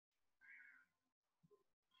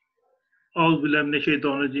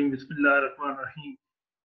Bismillahirrahmanirrahim.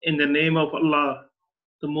 In the name of Allah,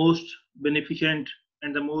 the most beneficent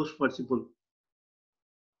and the most merciful.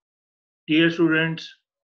 Dear students,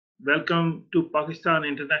 welcome to Pakistan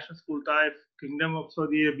International School Taif, Kingdom of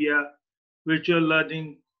Saudi Arabia, Virtual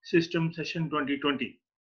Learning System Session 2020.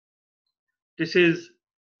 This is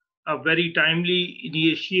a very timely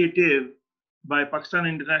initiative by Pakistan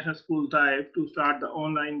International School Taif to start the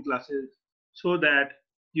online classes so that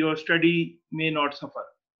your study may not suffer.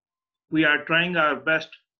 We are trying our best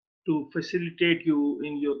to facilitate you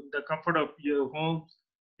in the comfort of your homes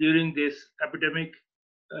during this epidemic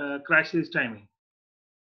crisis timing.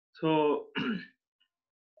 So,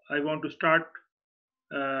 I want to start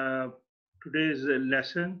uh, today's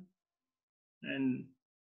lesson, and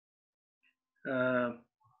uh,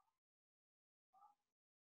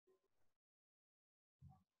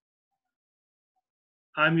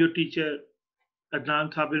 I'm your teacher,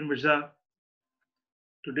 Adnan Thabir Mirza.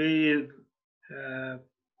 Today is uh,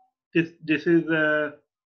 this is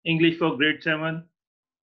English for grade 7.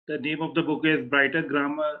 The name of the book is Brighter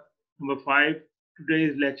Grammar number 5. Today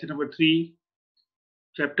is lecture number 3,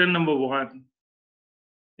 chapter number 1,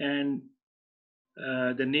 and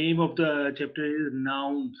the name of the chapter is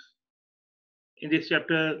Nouns. In this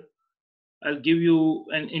chapter, I'll give you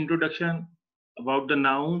an introduction about the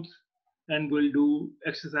nouns, and we'll do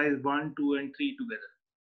exercise 1, 2, and 3 together.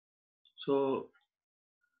 So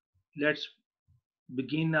let's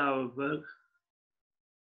begin our work.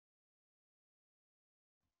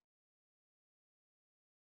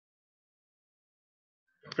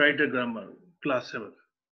 Write a grammar, class 7.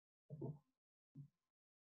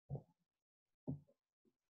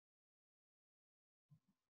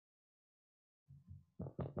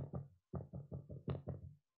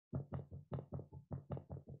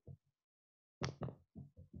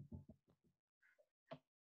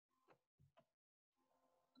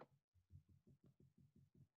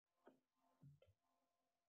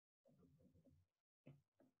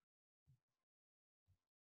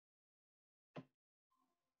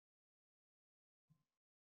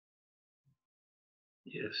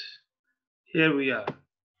 Yes, here we are.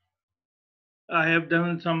 I have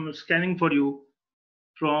done some scanning for you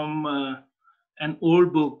from an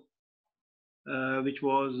old book which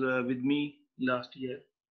was with me last year.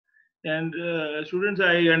 And students,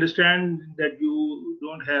 I understand that you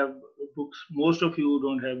don't have books. Most of you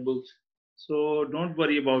don't have books, so don't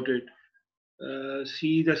worry about it.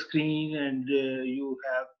 See the screen, and you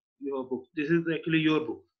have your book. This is actually your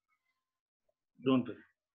book. Don't worry.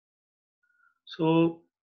 So,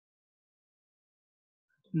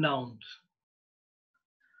 nouns.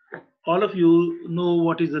 All of you know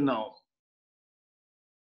what is a noun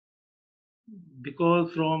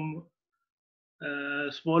because from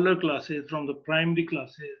smaller classes, from the primary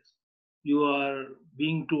classes, you are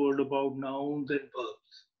being told about nouns and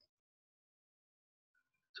verbs.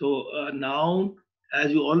 So, a noun,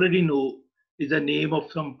 as you already know, is the name of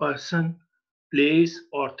some person, place,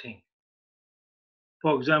 or thing.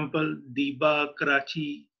 For example, Diba,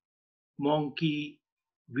 Karachi, monkey,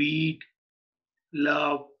 wheat,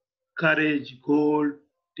 love, courage, gold,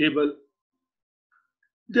 table.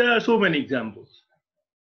 There are so many examples.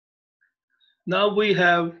 Now we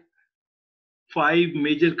have 5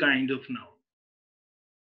 major kinds of noun.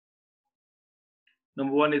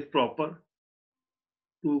 Number 1 is proper,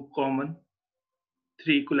 2 common,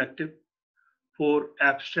 3 collective, 4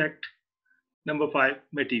 abstract, number 5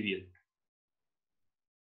 material.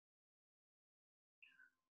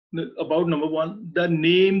 About number 1, the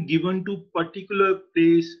name given to particular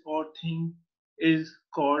place or thing is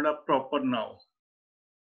called a proper noun.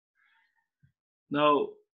 Now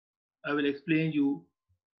I will explain you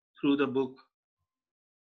through the book.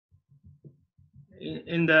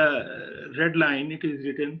 In the red line it is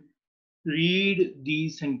written, read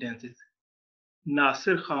these sentences.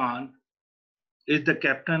 Nasir Khan is the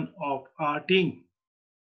captain of our team.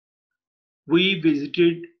 We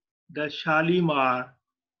visited the Shalimar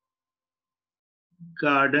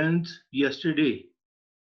Gardens yesterday.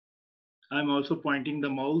 I'm also pointing the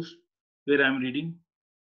mouse where I'm reading.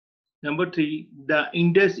 Number 3, the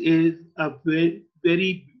Indus is a the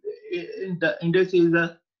Indus is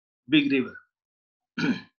a big river.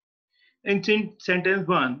 In sentence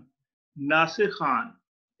 1, Nasir Khan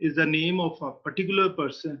is the name of a particular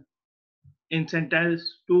person. In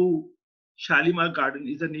sentence 2, Shalimar Garden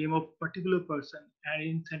is the name of a particular person. And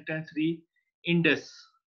in sentence 3, Indus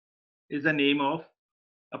is the name of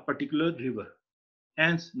a particular river.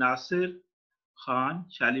 Hence, Nasir, Khan,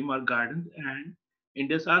 Shalimar Gardens, and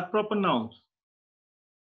Indus are proper nouns.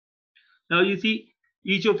 Now you see,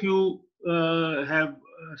 each of you have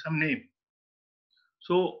some name.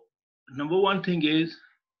 So number one thing is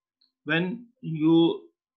when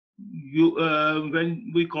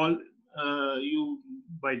when we call you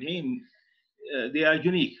by name, they are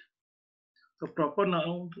unique. So proper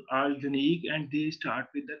nouns are unique and they start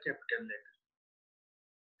with the capital letter.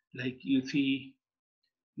 Like you see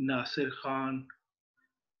Nasir Khan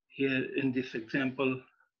here in this example,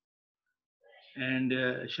 and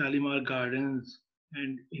Shalimar Gardens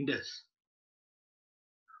and Indus.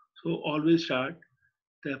 So always start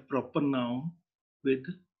the proper noun with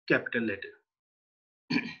capital letter.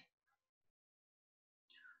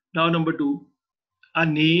 Now number two, a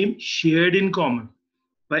name shared in common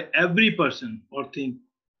by every person or thing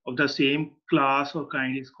of the same class or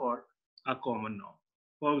kind is called a common noun.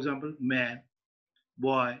 For example, man,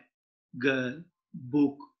 boy, girl,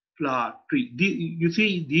 book, flower, tree. You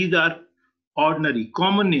see, these are ordinary,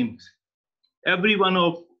 common names. Every one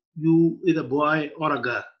of you is a boy or a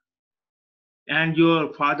girl, and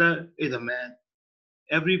your father is a man.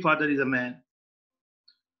 Every father is a man.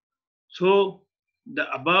 So the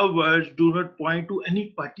above words do not point to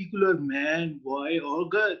any particular man, boy, or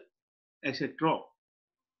girl, etc.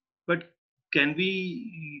 But can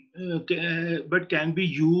be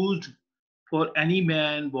used for any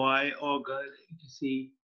man, boy, or girl. You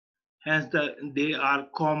see, hence they are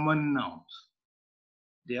common nouns.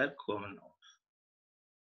 They are common nouns.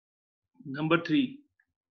 Number three,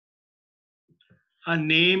 a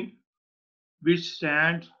name which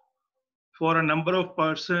stands for a number of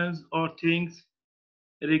persons or things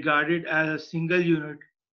regarded as a single unit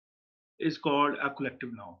is called a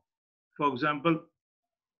collective noun. For example,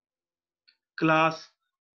 class,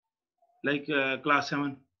 like class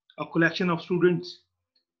 7, a collection of students,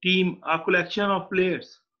 team, a collection of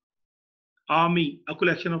players, army, a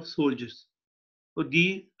collection of soldiers. So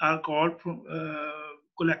these are called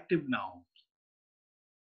collective nouns.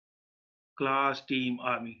 Class, team,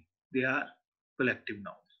 army, they are collective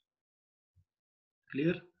nouns.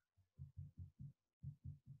 Clear?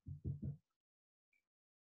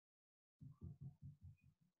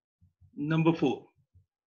 Number 4.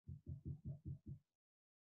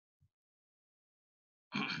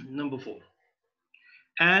 Number 4.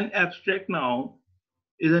 An abstract noun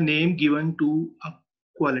is a name given to a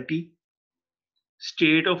quality,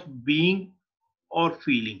 state of being, or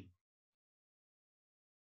feeling.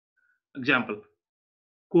 Example,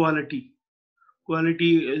 quality.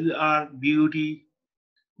 Quality is our beauty,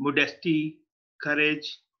 modesty,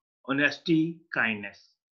 courage, honesty,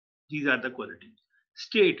 kindness. These are the qualities.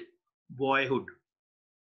 State, boyhood,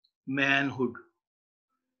 manhood,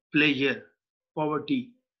 pleasure,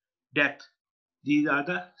 poverty, death. These are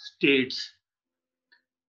the states.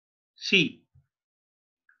 C,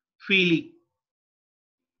 feeling,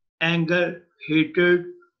 anger,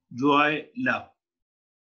 hatred, joy, love.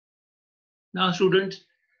 Now, students,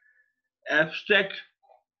 abstract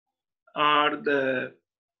are the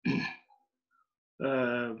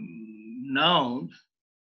nouns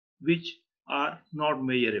which are not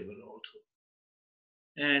measurable also,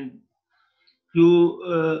 and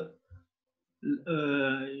you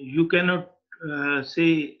you cannot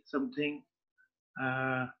say something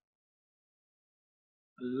uh,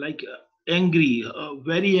 like angry,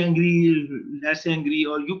 very angry, less angry,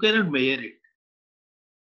 or you cannot measure it.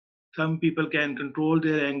 Some people can control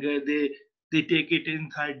their anger, they take it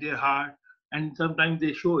inside their heart, and sometimes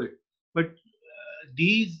they show it, but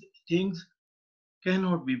these things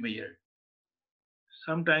cannot be measured.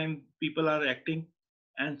 Sometimes people are acting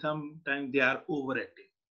and sometimes they are overacting.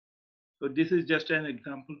 So this is just an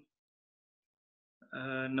example.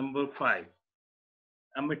 Number 5,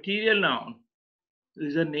 a material noun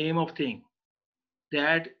is a name of thing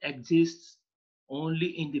that exists only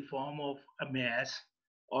in the form of a mass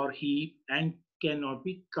or heap and cannot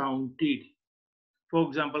be counted. For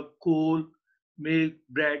example, coal, milk,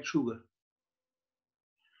 bread, sugar.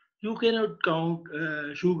 You cannot count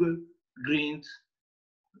sugar, grains.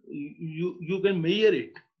 You can measure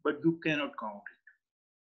it, but you cannot count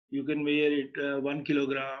it. You can measure it 1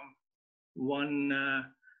 kilogram, one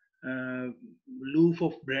loaf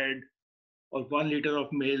of bread, or 1 liter of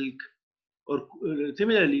milk, or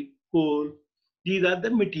similarly coal. These are the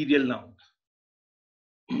material nouns.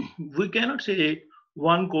 We cannot say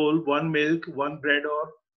one coal, one milk, one bread,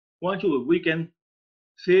 or one sugar. We can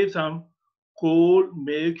say some coal,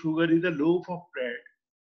 milk, sugar is a loaf of bread,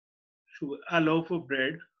 sugar, a loaf of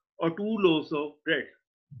bread, or 2 loaves of bread.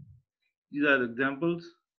 These are examples.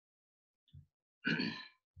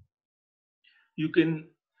 You can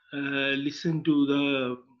listen to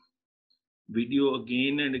the video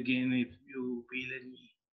again and again if you feel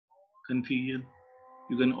any confusion.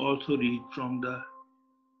 You can also read from the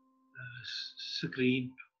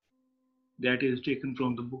screen that is taken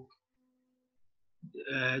from the book.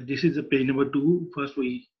 This is the page number 2. First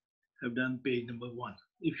we have done page number 1.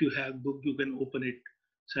 If you have book, you can open it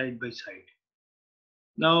side by side.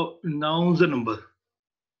 Now nouns are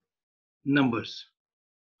numbers.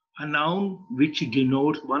 A noun which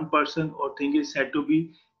denotes one person or thing is said to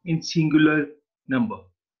be in singular number.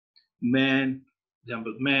 Man,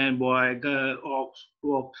 example, man, boy, girl, ox,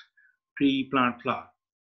 tree, plant, flower.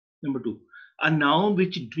 Number 2, a noun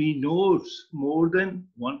which denotes more than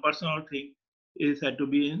one person or thing is said to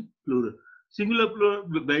be in plural. Singular, plural,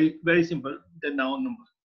 very, very simple, the noun number.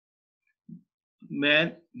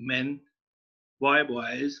 Man, men, boy,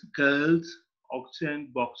 boys, girls,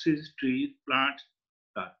 oxen, boxes, trees, plants.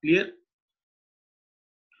 Clear?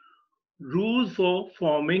 Rules for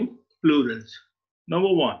forming plurals.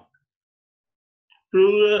 Number 1,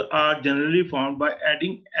 plural are generally formed by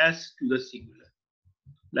adding s to the singular,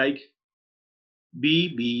 like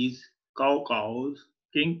bee, bees, cow, cows,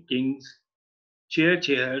 king, kings, chair,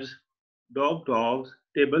 chairs, dog, dogs,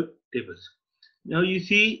 table, tables. Now you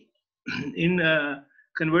see, in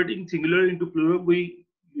converting singular into plural, we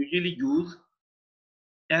usually use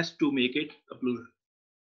s to make it a plural.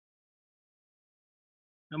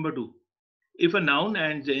 Number 2, if a noun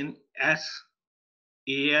ends in s,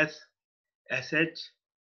 as, sh,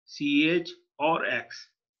 ch, or x,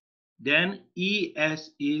 then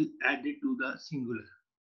es is added to the singular,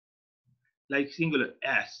 like singular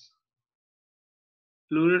as,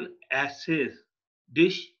 plural asses,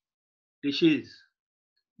 dish, dishes,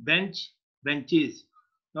 bench, benches.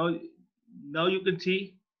 Now you can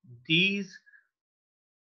see these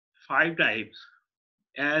 5 types: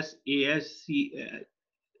 s, as,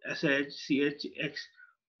 sh, ch, x.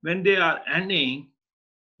 When they are ending,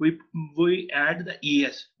 we add the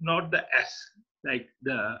es, not the s, like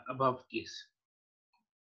the above case.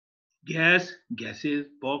 Gas, gases,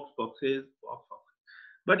 box, boxes, box, box.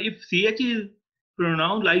 But if ch is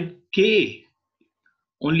pronounced like k,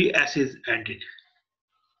 only s is added.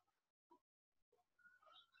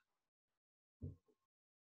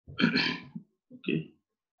 Okay.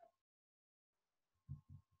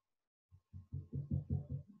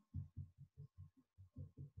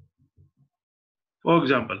 For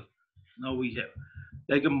example, now we have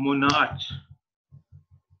like a monarch,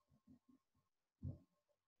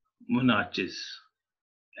 monarches,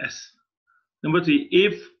 s. Number 3,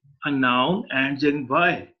 if a noun ends in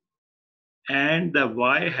y and the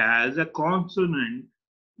y has a consonant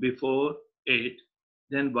before it,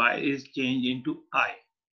 then y is changed into I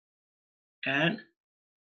and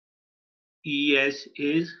es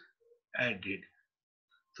is added.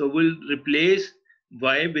 So we'll replace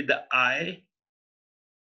y with the I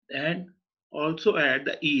and also add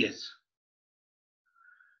the es.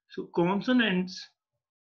 So consonants,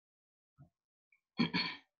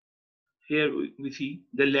 here we see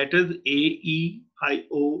the letters A, E, I,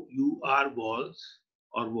 O, U are vowels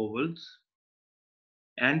or vowels,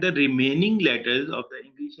 and the remaining letters of the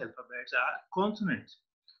English alphabets are consonants.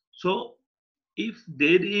 So if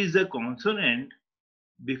there is a consonant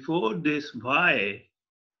before this Y,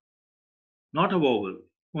 not a vowel,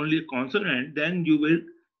 only a consonant, then you will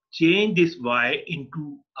change this Y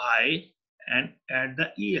into I and add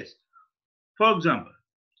the ES. For example,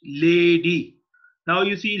 lady. Now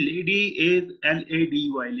you see lady is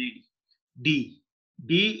L-A-D-Y, lady. D.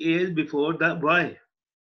 D is before the Y.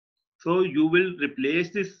 So you will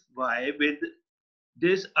replace this Y with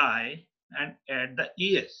this I and add the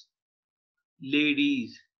ES.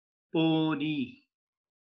 Ladies, pony,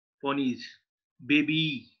 ponies,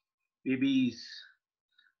 baby, babies.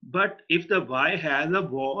 But if the Y has a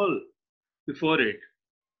vowel before it,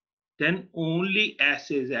 then only S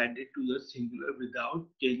is added to the singular without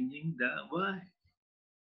changing the Y.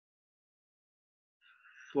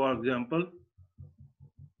 For example,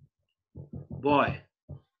 boy,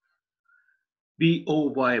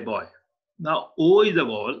 B-O-Y, boy. Now O is a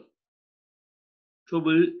vowel, so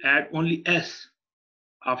we'll add only S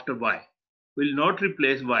after Y. We'll not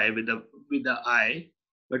replace Y with the I,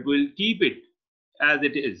 but we'll keep it as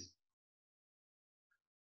it is.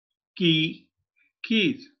 Key,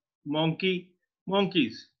 keys, monkey,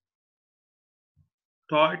 monkeys,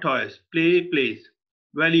 toy, toys, play, plays,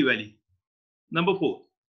 valley, valley. Number 4,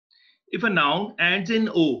 if a noun ends in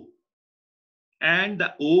O and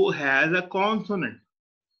the O has a consonant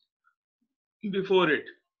before it,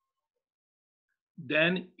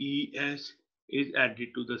 then ES is added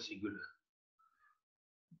to the singular.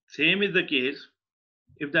 Same is the case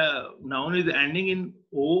if the noun is ending in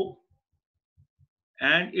O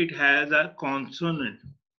and it has a consonant.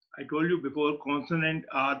 I told you before, consonant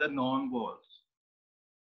are the non-vowels.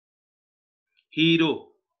 hero,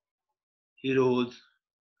 heroes.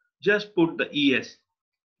 Just put the es.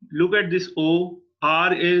 Look at this o.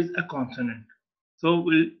 R is a consonant, so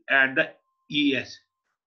we'll add the es.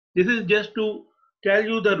 This is just to tell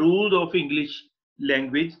you the rules of English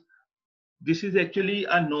language. This is actually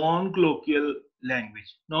a non-colloquial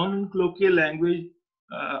language. Non-colloquial language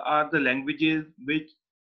are the languages which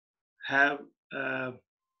have uh,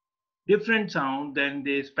 different sound than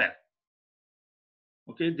they spell.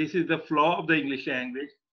 Okay, this is the flaw of the English language.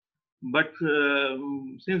 But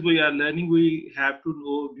since we are learning, we have to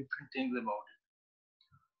know different things about it.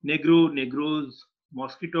 Negro, negros,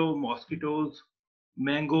 mosquito, mosquitoes,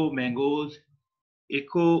 mango, mangoes,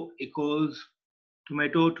 echo, echoes,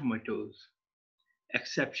 tomato, tomatoes.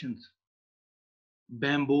 Exceptions: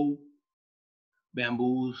 bamboo,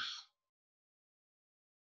 bamboos.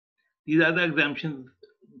 These are the exemptions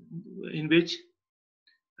in which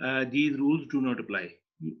these rules do not apply.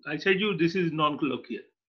 I said you this is non-colloquial.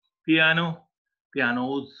 Piano,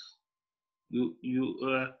 pianos.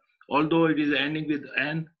 Although it is ending with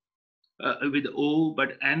n, with o,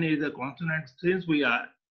 but n is a consonant. Since we are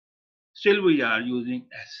using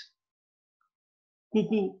s.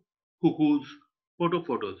 Cuckoo, cuckoos, photo,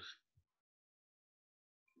 photos.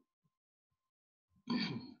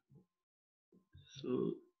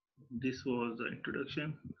 So this was the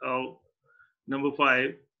introduction. Now, number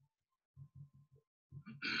 5.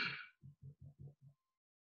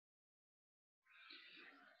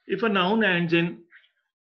 If a noun ends in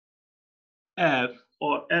f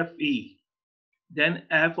or fe, then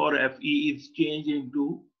f or fe is changed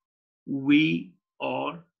into v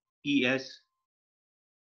or es,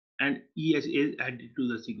 and es is added to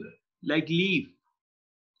the singular. Like leaf,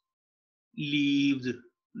 leaves,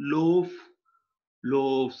 loaf,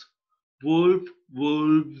 loaves, wolf,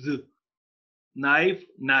 wolves, knife,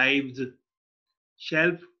 knives,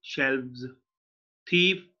 shelf, shelves,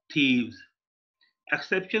 thief, thieves.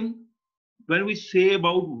 Exception: when we say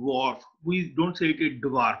about dwarf, we don't say it a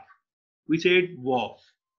dwarf. We say it wharf,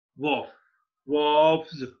 wharf,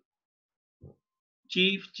 wharfs,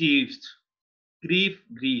 chief, chiefs, grief,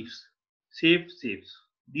 griefs, safe, safes.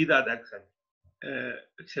 These are the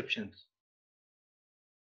exceptions.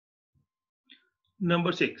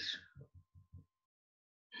 Number 6.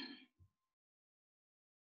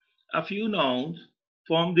 A few nouns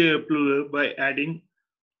form their plural by adding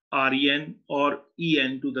ren or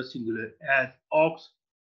en to the singular, as ox,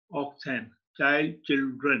 oxen, child,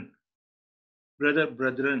 children, brother,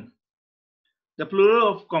 brethren. The plural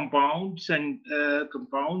of compounds and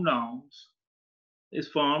compound nouns is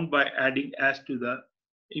formed by adding s to the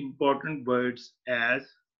important words, as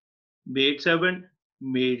maidservant,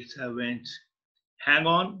 maidservants, hang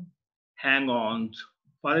on, hang ons,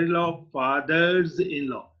 father-in-law,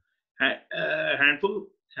 fathers-in-law, handful,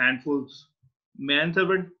 handfuls,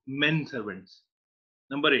 manservant, men servants.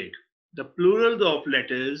 Number 8. The plurals of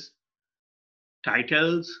letters,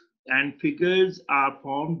 titles, and figures are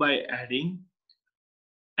formed by adding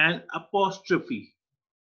an apostrophe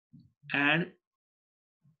and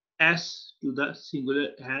s to the singular,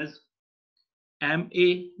 as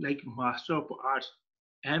MA, like Master of Arts,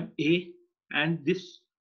 MA, and this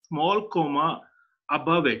small comma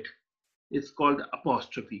above it is called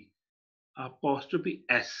apostrophe. Apostrophe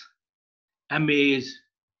S. Amaze,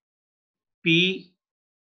 P,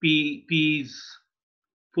 P's,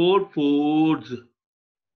 Fords,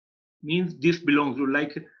 means this belongs to,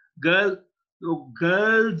 like girl,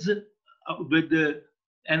 girls with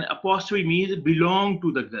an apostrophe means belong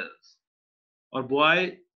to the girls, or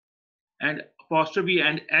boy and apostrophe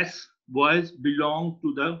and s, boys belong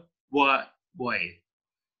to the boy.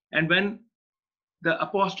 And when the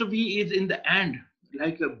apostrophe is in the end,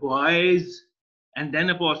 like boys and then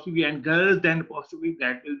apostrophe, and girls then apostrophe,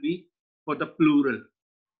 that will be for the plural,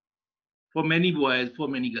 for many boys, for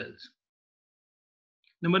many girls.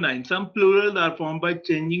 Number 9. Some plurals are formed by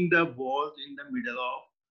changing the vowels in the middle of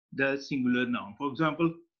the singular noun. For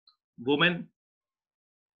example, woman,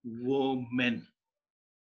 woman,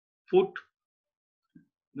 foot.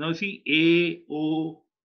 Now see a, o,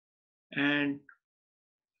 and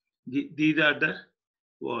these are the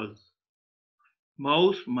vowels.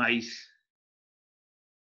 Mouse, mice.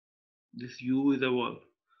 This u is a vowel.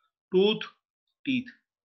 Tooth, teeth.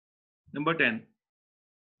 Number 10.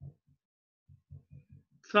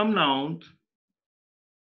 Some nouns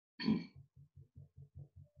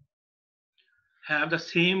have the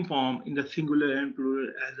same form in the singular and plural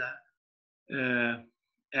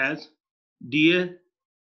as deer.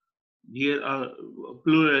 Deer are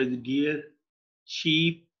plural as deer,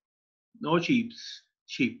 sheep, no sheeps,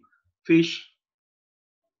 sheep, fish,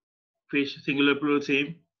 fish singular plural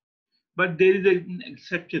same, But there is an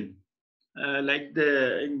exception. Like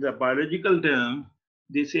in the biological term,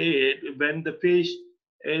 they say it when the fish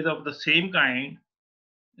is of the same kind,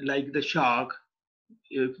 like the shark,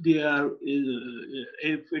 if they are,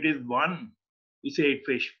 if it is one, we say it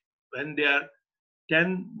fish. When they are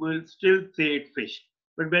 10, we'll still say it fish.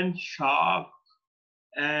 But when shark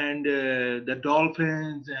and the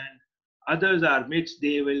dolphins and others are mixed,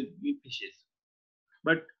 they will be fishes.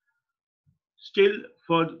 But still,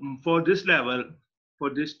 for this level, for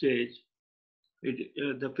this stage,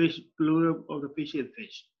 the fish plural of the fish is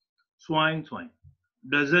fish. Swine, swine.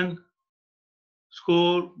 Dozen,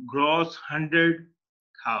 score, gross, hundred,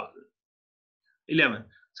 thousand. 11.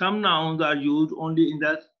 Some nouns are used only in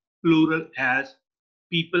the plural as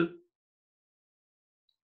people,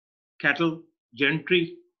 cattle,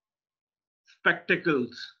 gentry,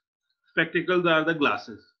 spectacles. Spectacles are the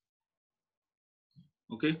glasses.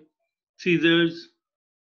 Okay. Scissors,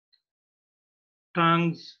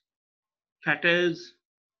 tongues, fetters,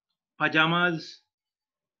 pajamas,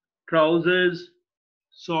 trousers,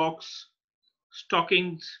 socks,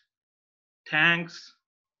 stockings, thanks,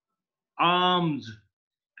 arms,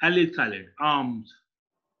 Alice salad, arms,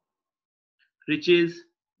 riches,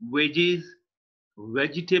 wages,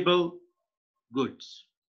 vegetable, goods.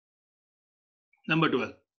 Number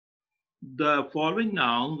 12. The following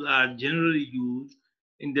nouns are generally used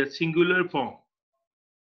in the singular form: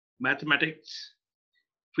 mathematics,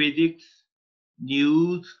 physics,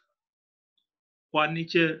 news,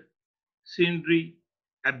 furniture, scenery,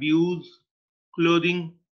 abuse,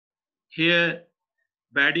 clothing, hair,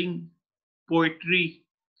 bedding, poetry,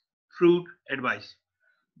 fruit, advice.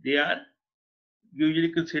 They are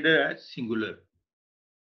usually considered as singular.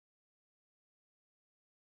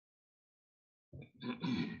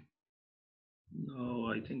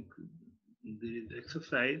 No, I think there is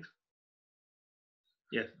exercise.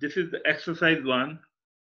 Yes, this is the exercise one.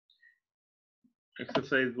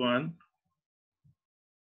 Exercise one.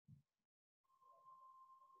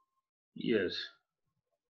 Yes.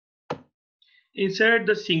 Insert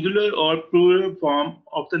the singular or plural form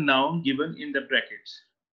of the noun given in the brackets.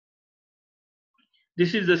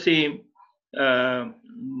 This is the same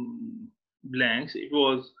blanks. It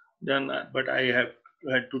was done, but I have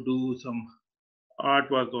had to do some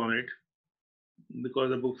artwork on it because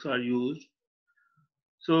the books are used.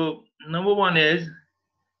 So number one is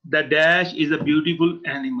the dash is a beautiful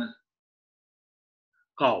animal.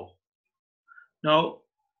 Cow. Now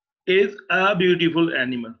is a beautiful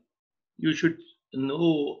animal. You should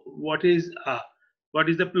know what is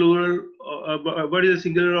the plural, what is the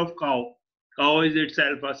singular of cow. Cow is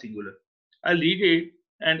itself a singular. I'll read it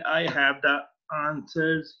and I have the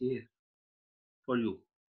answers here for you.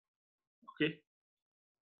 Okay.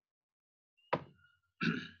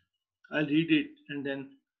 I'll read it and then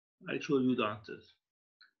I'll show you the answers.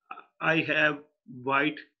 I have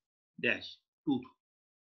white dash tooth.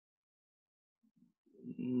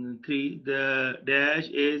 3. The dash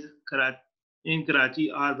is in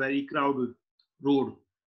Karachi are very crowded road.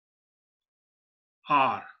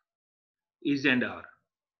 R is and R.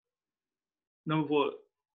 Number 4.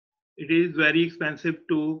 It is very expensive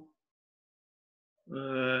to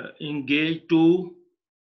engage to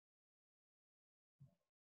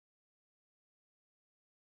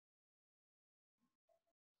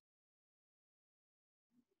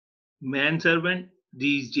manservant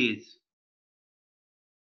these days.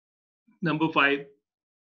 Number 5.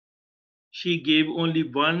 She gave only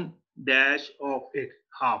one dash of it,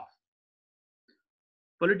 half.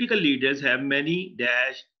 Political leaders have many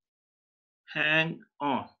dash hang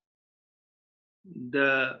on.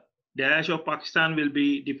 The dash of Pakistan will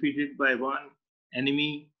be defeated by one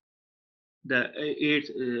enemy.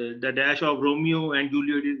 The dash of Romeo and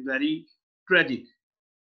Juliet is very tragic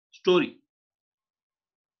story.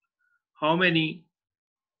 How many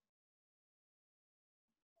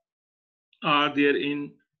are there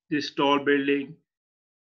in this tall building?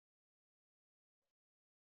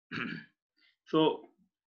 so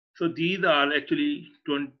so these are actually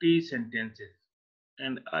 20 sentences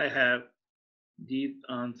and I have these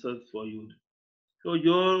answers for you. So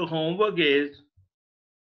your homework is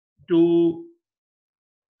to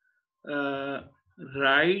uh,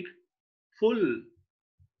 write full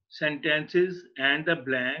sentences and the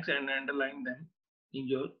blanks and underline them in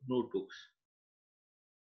your notebooks.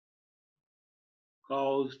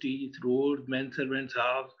 Cows, teeth, roads, men servants,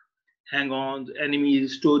 halves, hang-ons,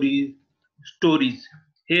 enemies, stories.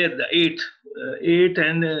 Here the eight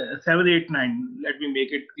and 7, 8, 9. Let me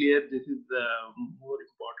make it clear. This is more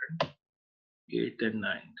important. 8 and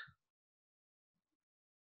 9.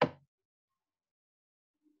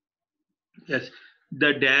 Yes.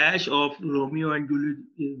 The dash of Romeo and Juliet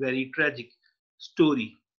is very tragic.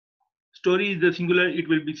 Story. Story is the singular, it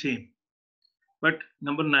will be same. But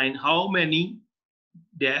number 9, how many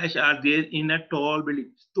dash are there in a tall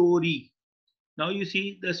building? Story. Now you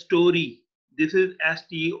see the story. This is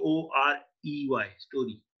STOREY,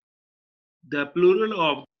 story. The plural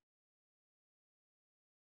of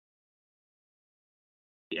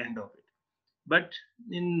the end of it. But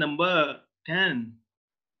in number 10,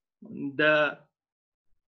 the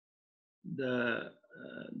the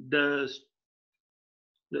the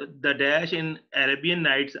the dash in Arabian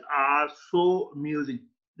Nights are so amusing.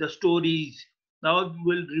 The stories. Now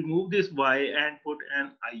we'll remove this Y and put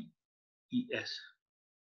an IES.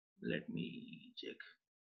 Let me check.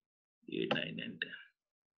 8, 9, and 10.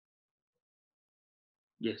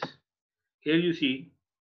 Yes. Here you see,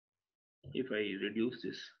 if I reduce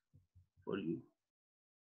this for you.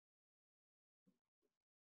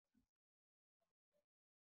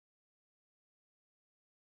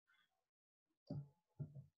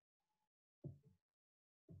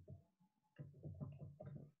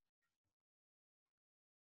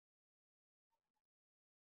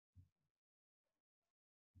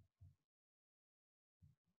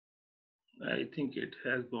 I think it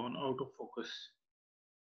has gone out of focus.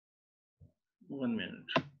 1 minute.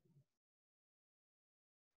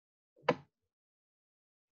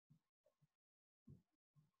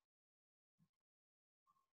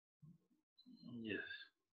 Yes.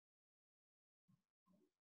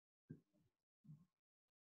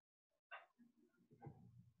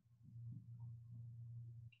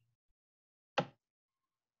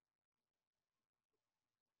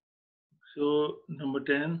 So number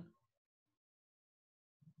 10,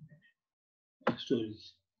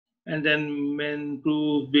 stories. And then men,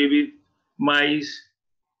 proof, baby, mice.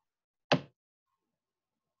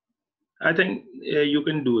 I think you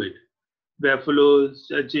can do it. Buffaloes,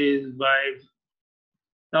 churches, wives.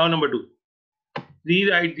 Now number 2.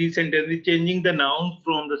 Rewrite these sentences, changing the nouns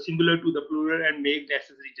from the singular to the plural and make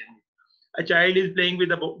necessary changes. A child is playing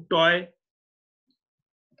with a toy.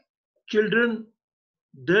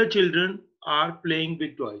 The children are playing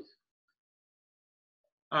with toys.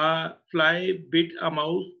 A fly bit a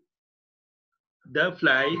mouse. The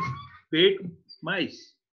flies bit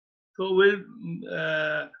mice. So we'll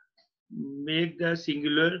make the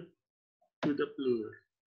singular to the plural.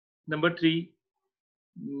 Number 3,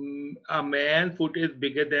 a man's foot is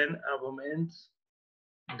bigger than a woman's.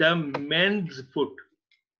 The men's foot.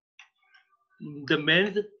 The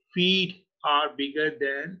men's feet are bigger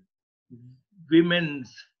than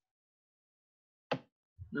women's.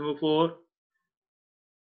 Number 4,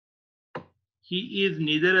 he is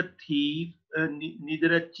neither a thief,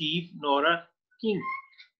 neither a chief nor a king.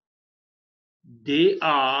 They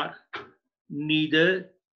are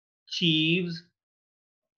neither chiefs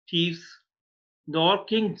nor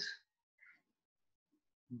kings.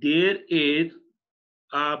 There is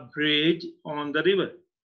a bridge on the river.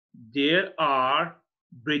 There are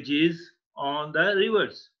bridges on the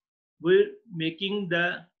rivers. We're making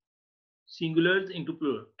the singulars into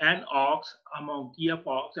plural. An ox, a monkey, a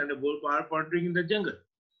fox, and a wolf are wandering in the jungle.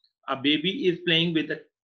 A baby is playing with a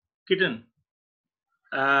kitten.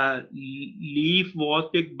 A leaf was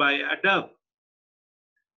picked by a dove.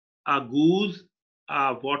 A goose,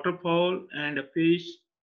 a waterfowl, and a fish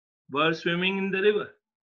were swimming in the river.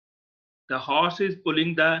 The horse is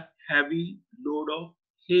pulling the heavy load of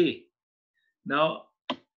hay. Now,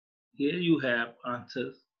 here you have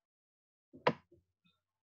answers.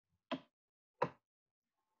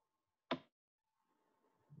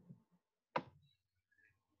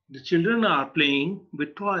 The children are playing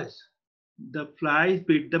with toys. The flies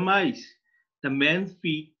bit the mice. The men's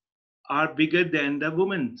feet are bigger than the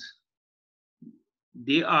women's.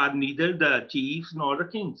 They are neither the chiefs nor the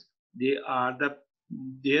kings. There are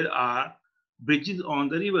bridges on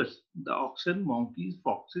the rivers. The oxen, monkeys,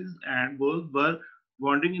 foxes, and wolves were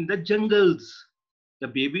wandering in the jungles. The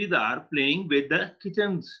babies are playing with the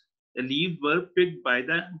kittens. The leaves were picked by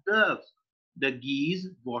the doves. The geese,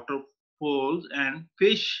 waterfalls, and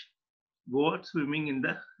fish were swimming in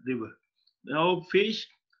the river. Now, fish,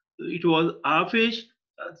 it was a fish,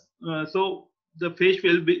 so the fish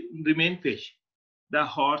will remain fish. The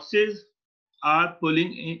horses are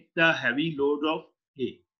pulling in the heavy load of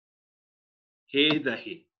hay. Hay, the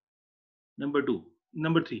hay. Number 2.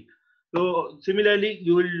 Number 3. So similarly,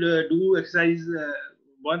 you will do exercise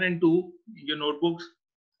 1 and 2 in your notebooks.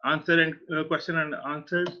 Answer and question and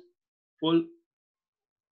answers. Full.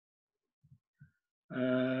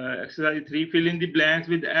 Exercise 3. Fill in the blanks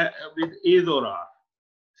with is or are.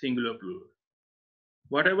 Singular, plural.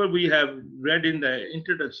 Whatever we have read in the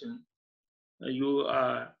introduction, you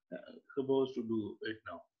are supposed to do it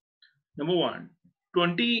now. Number one,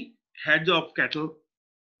 20 heads of cattle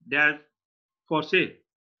dash for sale.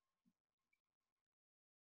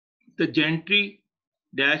 The gentry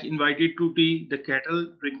dash invited to tea, the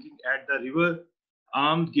cattle drinking at the river,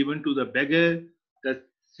 alms given to the beggar, the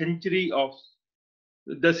scenery of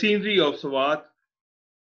Sawat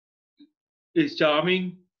is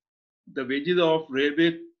charming. The wages of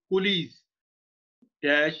railway coolies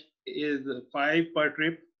dash is 5 per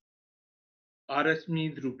trip. RS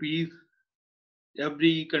means rupees.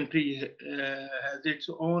 Every country has its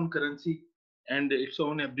own currency and its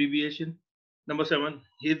own abbreviation. Number 7,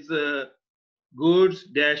 his goods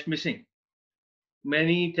dash missing.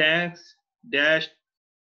 Many thanks dash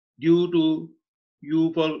due to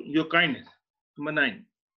you for your kindness. Number 9,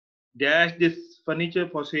 dash this furniture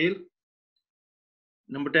for sale.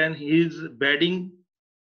 Number 10, his bedding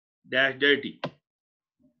dash dirty.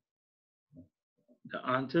 The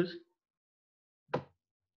answers,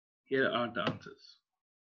 here are the answers.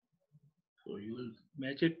 So you will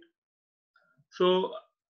match it. So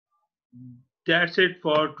that's it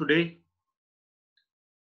for today.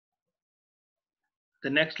 The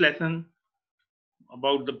next lesson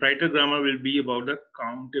about the brighter grammar will be about the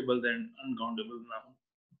countable and uncountable noun.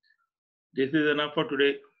 This is enough for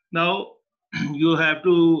today. Now you have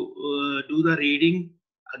to do the reading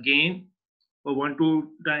again for 1-2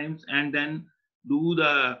 times and then do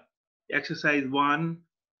the exercise 1,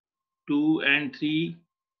 2, and 3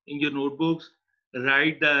 in your notebooks.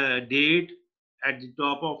 Write the date at the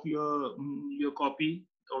top of your copy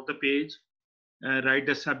of the page. Write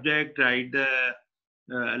the subject, write the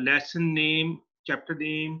lesson name, chapter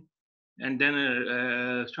name, and then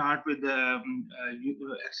start with the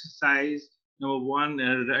exercise number 1.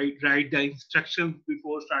 Write the instructions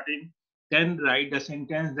before starting, then write the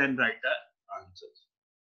sentence, then write the answers.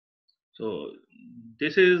 So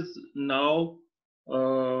this is now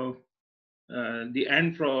the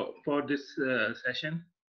end for this session,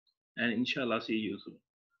 and inshallah see you soon.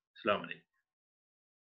 Assalamu alaikum.